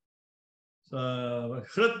held. So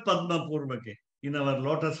Khrit Padma Purvake, in our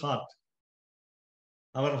lotus heart.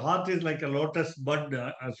 Our heart is like a lotus bud,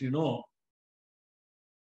 as you know,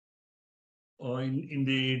 in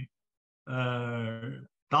the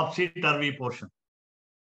topsy-turvy portion.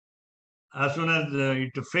 As soon as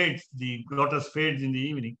it fades, the lotus fades in the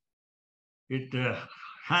evening, it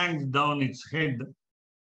hangs down its head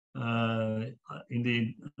in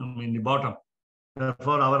the bottom.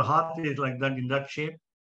 Therefore, our heart is like that, in that shape.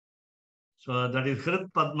 So that is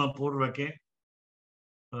Khrit Padma Purvake.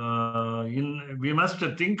 We must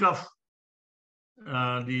think of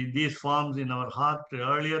these forms in our heart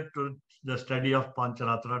earlier to the study of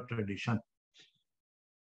Pancaratra tradition.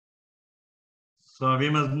 So we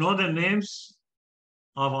must know the names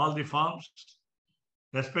of all the forms,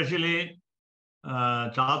 especially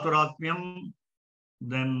Chaturatmyam,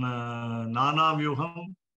 then Nana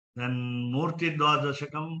Vyuham, then Murti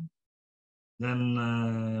Dvadashakam, then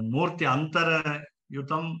Murti Antara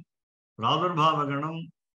Yutam, Pradurbhava Ganam,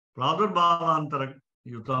 Pradurbhava Antara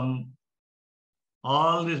Yutam.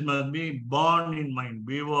 All this must be born in mind,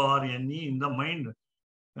 B-O-R-N-E, in the mind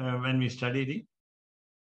when we study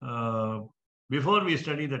before we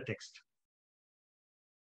study the text.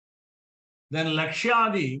 Then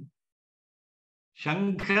Lakshyadi,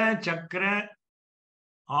 Shankha, Chakra,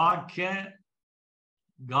 Akhya,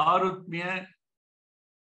 Garutmya,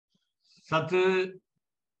 Sat,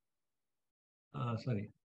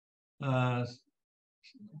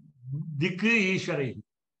 Dik Ishwari.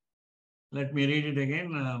 Let me read it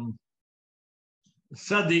again.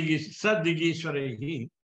 Sadigishwari.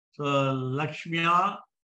 So Lakshmiya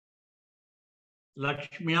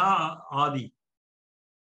Adi.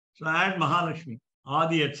 So add Mahalakshmi,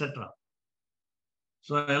 Adi, etc.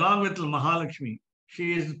 So along with Mahalakshmi,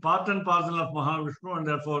 she is part and parcel of Mahavishnu, and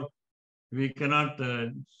therefore we cannot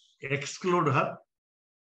exclude her.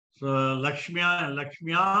 So Lakshmiya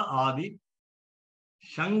Adi,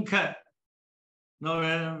 Shankha.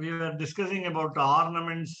 Now we were discussing about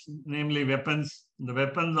ornaments, namely weapons. The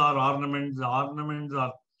weapons are ornaments. The ornaments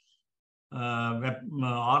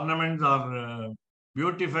are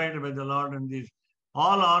beautified by the Lord, and these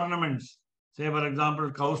all ornaments. Say, for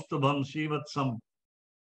example, Kaustubham, Shivatsam,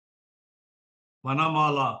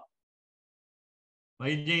 Vanamala,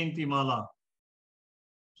 Vaijayanti Mala.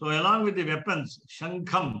 So along with the weapons,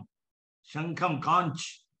 Shankham,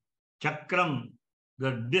 Conch, Chakram,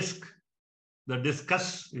 the disc, the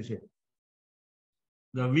discus, you say,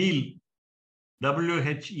 the wheel,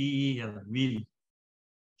 WHEEL, wheel.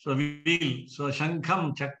 So wheel, so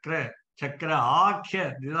Shankham, Chakra,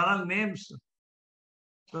 Akhya, these are all names.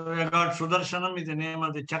 So we have got Sudarshanam is the name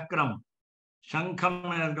of the Chakram. Shankham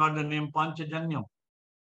has got the name Panchajanyam.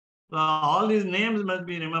 So all these names must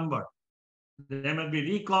be remembered. They must be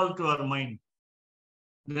recalled to our mind.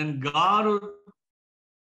 Then Garutmya.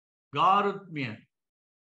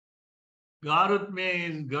 Garutmya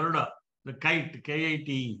is Garuda, the kite,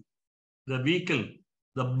 K-I-T-E, the vehicle,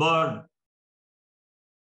 the bird.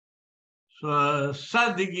 So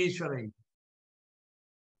Sadigishwarai.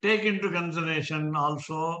 Take into consideration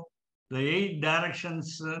also the 8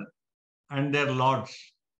 directions and their lords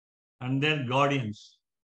and their guardians.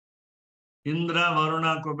 Indra,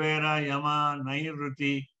 Varuna, Kubera, Yama,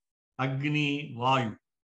 Nairuti, Agni, Vayu.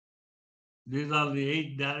 These are the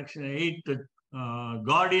 8 directions, 8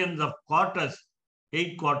 guardians of quarters,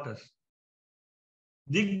 8 quarters.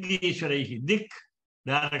 Digishwarehi, Dik,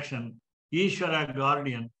 direction, Ishvara,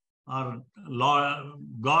 guardian, or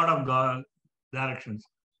God of God, directions.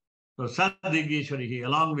 So Sadigishwarihi,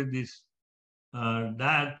 along with this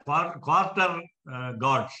quarter gods,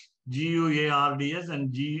 Guards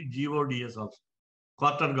and Gods also,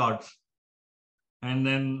 quarter gods. And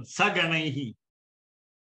then Saganaihi.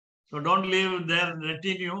 So don't leave their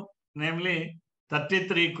retinue, namely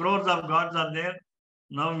 33 crores of gods are there.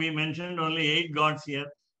 Now we mentioned only 8 gods here.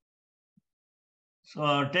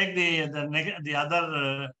 So take the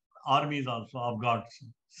other armies also of gods.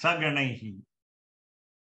 Saganaihi.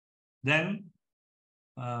 Then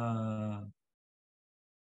Astra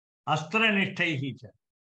Nishtaihi.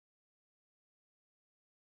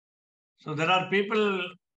 So there are people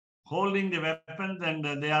holding the weapons and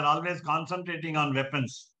they are always concentrating on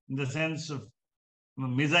weapons in the sense of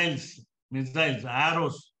missiles,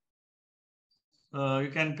 arrows. You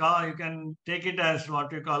can take it as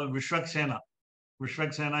what you call Vishwaksena.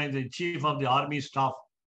 Vishwaksena is the chief of the army staff,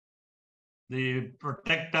 the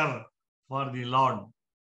protector for the Lord.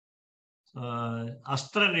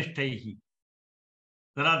 Astra Nishtaihi.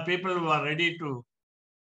 There are people who are ready to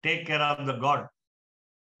take care of the God.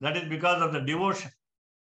 That is because of the devotion.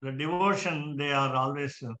 The devotion, they are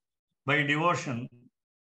always, by devotion,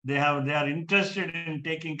 they are interested in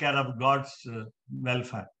taking care of God's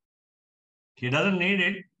welfare. He doesn't need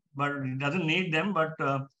it, but he doesn't need them, but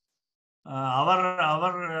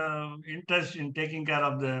our interest in taking care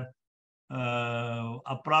of the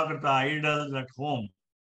aprakrita idols at home,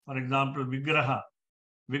 for example, Vigraha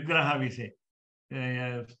we say,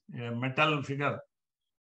 a metal figure.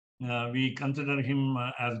 We consider him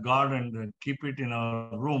as God and keep it in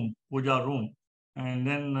our room, puja room. And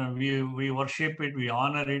then we worship it, we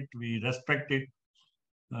honor it, we respect it.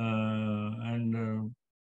 And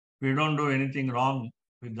we don't do anything wrong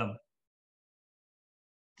with them.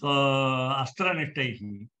 So, Astra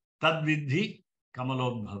Nishtaihi, Tad Vidhi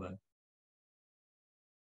Kamalodbhava.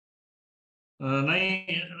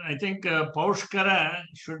 I think Paushkara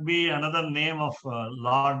should be another name of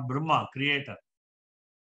Lord Brahma, creator.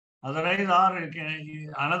 Otherwise,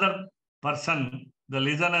 another person, the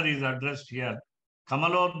listener is addressed here,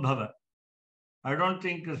 Kamalodbhava. I don't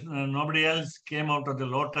think nobody else came out of the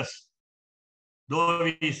lotus. Though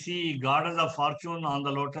we see goddess of fortune on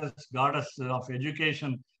the lotus, goddess of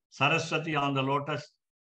education, Saraswati on the lotus,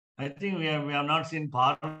 I think we have not seen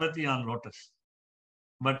Parvati on lotus.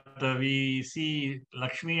 But we see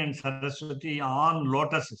Lakshmi and Saraswati on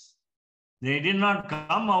lotuses. They did not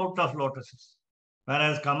come out of lotuses.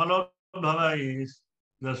 Whereas Kamalodbhava is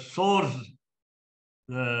the source,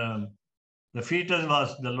 the fetus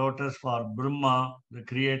was the lotus for Brahma, the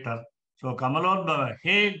creator. So Kamalodbhava,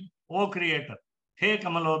 hey, O creator, hey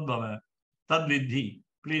Kamalodbhava, Tad Vidhi,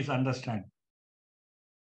 please understand.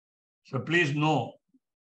 So please know,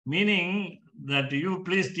 meaning that you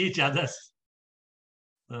please teach others.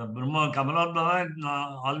 Brahma, Kamalodbhava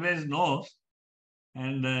always knows,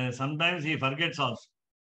 and sometimes he forgets also.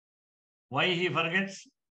 Why he forgets?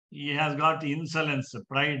 He has got insolence,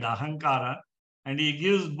 pride, ahankara, and he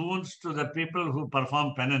gives boons to the people who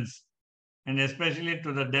perform penance. and especially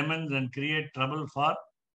to the demons, and create trouble for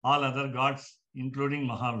all other gods, including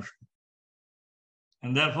Mahavishnu.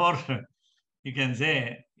 And therefore, you can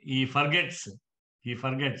say he forgets. He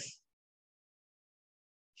forgets.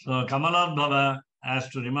 So Kamaladbhava has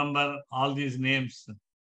to remember all these names.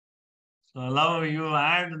 So now you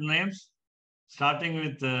add names, starting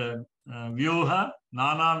with Vyuha,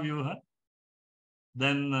 Nana Vyuha,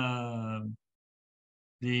 then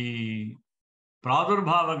the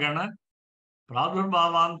Pradurbhava Gana,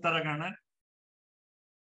 Pradurbhavantara Gana,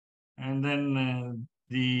 and then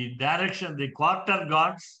the direction, the quarter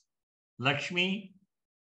gods, Lakshmi,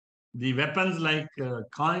 the weapons like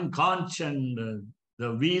conch and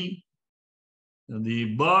the wheel,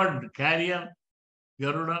 the bird carrier,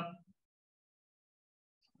 Garuda.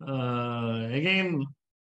 Again,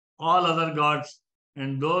 all other gods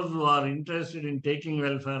and those who are interested in taking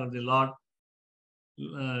welfare of the Lord,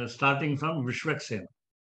 starting from Vishwaksena.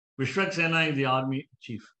 Vishwaksena is the army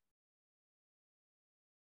chief.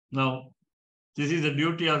 Now, this is the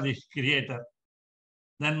duty of the creator.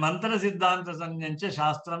 Then Mantra Siddhanta Sanyancha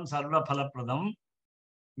Shastram Sarva Phalapradam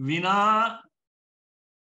Vina.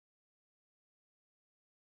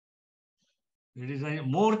 It is a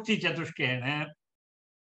Murti Chatushkena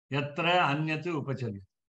Yatra Anyatu Upacharya.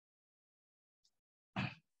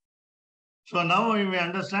 So now we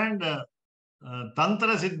understand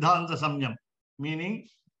Tantra Siddhanta Samyam, meaning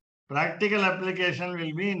practical application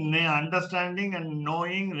will be understanding and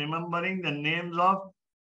knowing, remembering the names of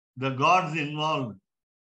the gods involved.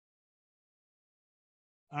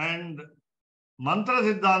 And Mantra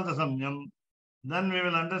Siddhanta Samyam, then we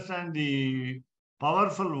will understand the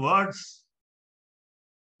powerful words,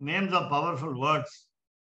 names of powerful words.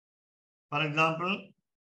 For example,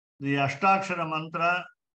 the Ashtakshara mantra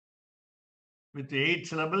with 8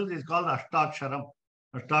 syllables is called Ashtaksharam.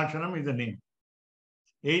 Ashtaksharam is the name.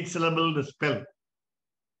 8 syllable the spell.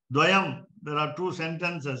 Dvayam, there are 2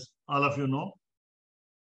 sentences, all of you know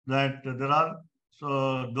that there are. So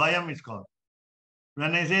Dvayam is called.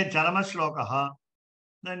 When I say Charama Shlokaha,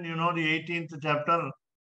 then you know the 18th chapter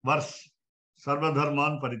verse, Sarva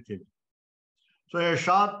Dharman Parityaj. So a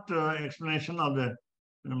short explanation of the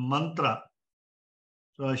mantra.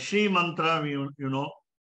 So Shri mantra, you know,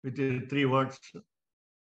 with the 3 words.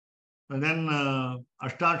 And then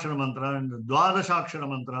Ashtakshara mantra and Dwadashakshara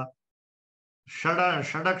mantra,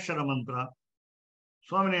 Shadakshara mantra.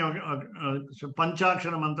 So many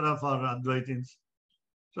Panchakshara mantra for Advaitins.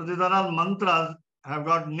 So these are all mantras have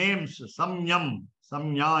got names. Samyam,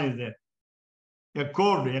 Samya is there. A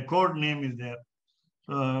code name is there.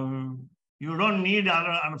 So you don't need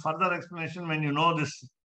a further explanation when you know this.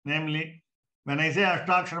 Namely, when I say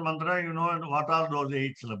Ashtakshara mantra, you know what are those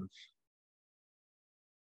 8 syllables.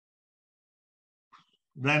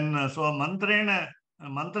 Then, so mantra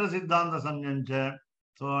siddhanta samyancha.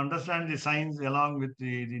 So understand the signs along with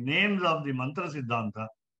the names of the mantra siddhanta,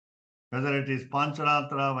 whether it is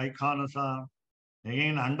Pancaratra, Vaikhanasa,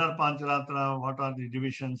 again under Pancaratra, what are the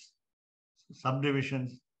divisions,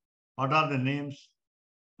 subdivisions, what are the names.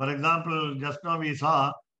 For example, just now we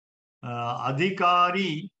saw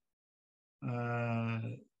Adhikari,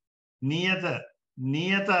 Niyata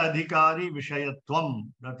Adhikari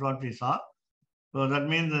Vishayatvam. That's what we saw. So that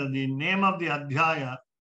means the name of the Adhyaya.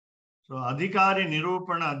 So Adhikari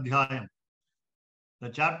Nirupana Adhyayam. The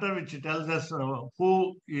chapter which tells us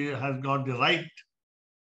who has got the right.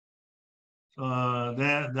 So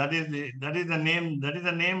that is the name. That is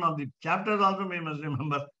the name of the chapters. Also we must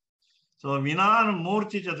remember. So Vinar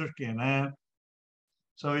Murti Chatushkena.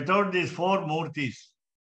 So without these 4 Murtis,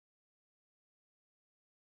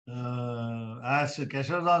 as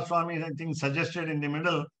Keshavdas Swami I think suggested in the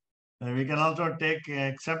middle, we can also take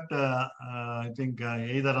except I think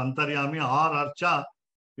either Antaryami or Archa.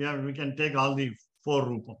 We can take all the 4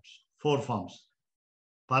 rupams, 4 forms.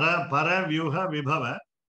 Para Vyuha Vibhava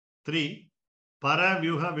 3. Para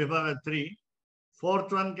Vyuha Vibhava 3.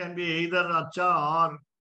 4th one can be either Archa or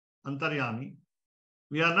Antaryami.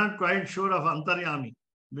 We are not quite sure of Antaryami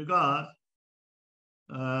because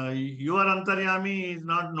your Antaryami is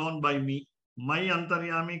not known by me. My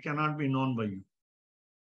Antaryami cannot be known by you.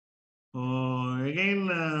 Again,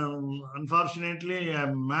 unfortunately,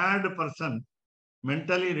 a mad person,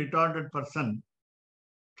 mentally retarded person,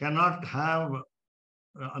 cannot have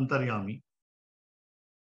Antaryami.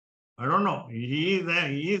 I don't know. He is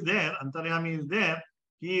there. Antaryami is there.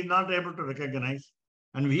 He is not able to recognize.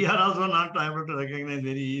 And we are also not able to recognize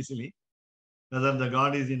very easily whether the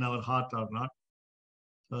God is in our heart or not.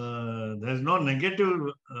 There is no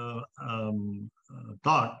negative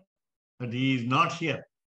thought that he is not here.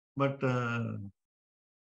 But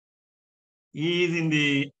he is in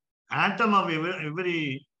the atom of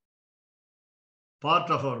every part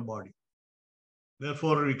of our body.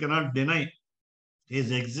 Therefore, we cannot deny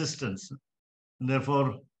his existence.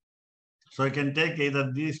 Therefore, so I can take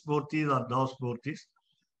either these murtis or those murtis.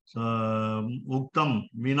 So, Uktam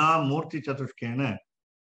Vina Murti Chatushkena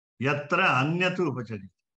Yatra Anyatu Upachari.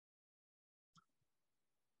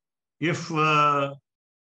 If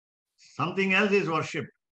something else is worshipped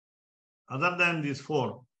other than these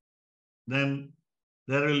four, then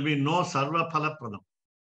there will be no Sarva Phala Pradam.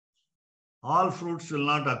 All fruits will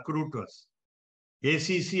not accrue to us.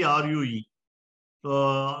 ACCRUE.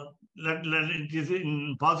 So it is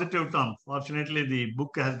in positive terms. Fortunately, the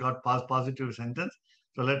book has got positive sentence.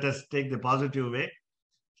 So let us take the positive way.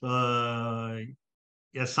 So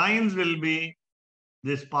a science will be,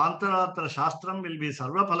 this Pancaratra Shastram will be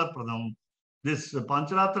Sarva Phala Pradam. This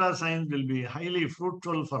Pancaratra science will be highly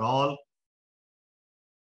fruitful for all,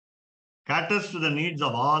 caters to the needs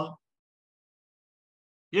of all,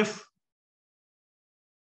 if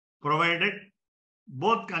provided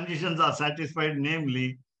both conditions are satisfied,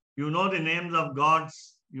 namely, you know the names of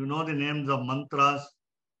gods, you know the names of mantras,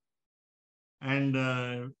 and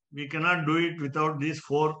we cannot do it without these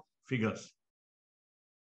four figures.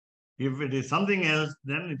 If it is something else,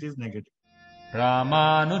 then it is negative.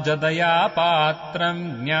 Ramanujadaya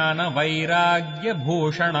Patram Jnana Vairagya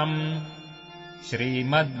Bhushanam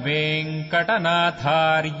Srimad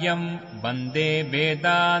Venkatanathāryam Vande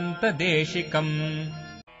Vedanta Deshikam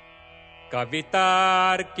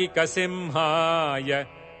Kavitarkika Simhaya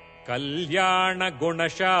Kalyana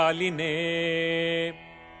Gunashaline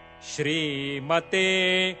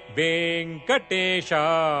Shrimate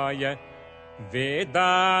Venkateshaya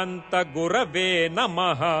Vedanta Gurave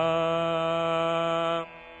Namaha.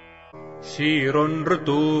 சீரொன்று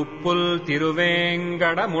Thoopul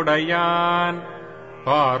Thiruvengadamudaiyan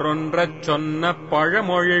பாரொன்றச் சொன்ன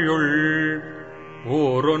பழமொழியுள்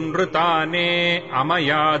ஊரொன்று தானே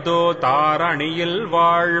அமையாதோ தாரணியில்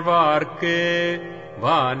வாழ்வார்க்கு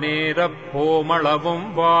வானேரப் போமளவும்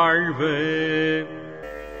வாழ்வு.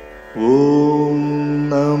 ஓம்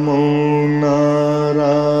நமோ நாராயணாய.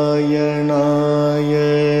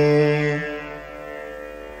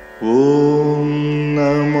 ஓம்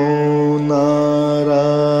நமோ நாராயணாய.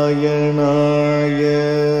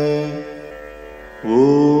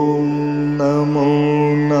 ஓம்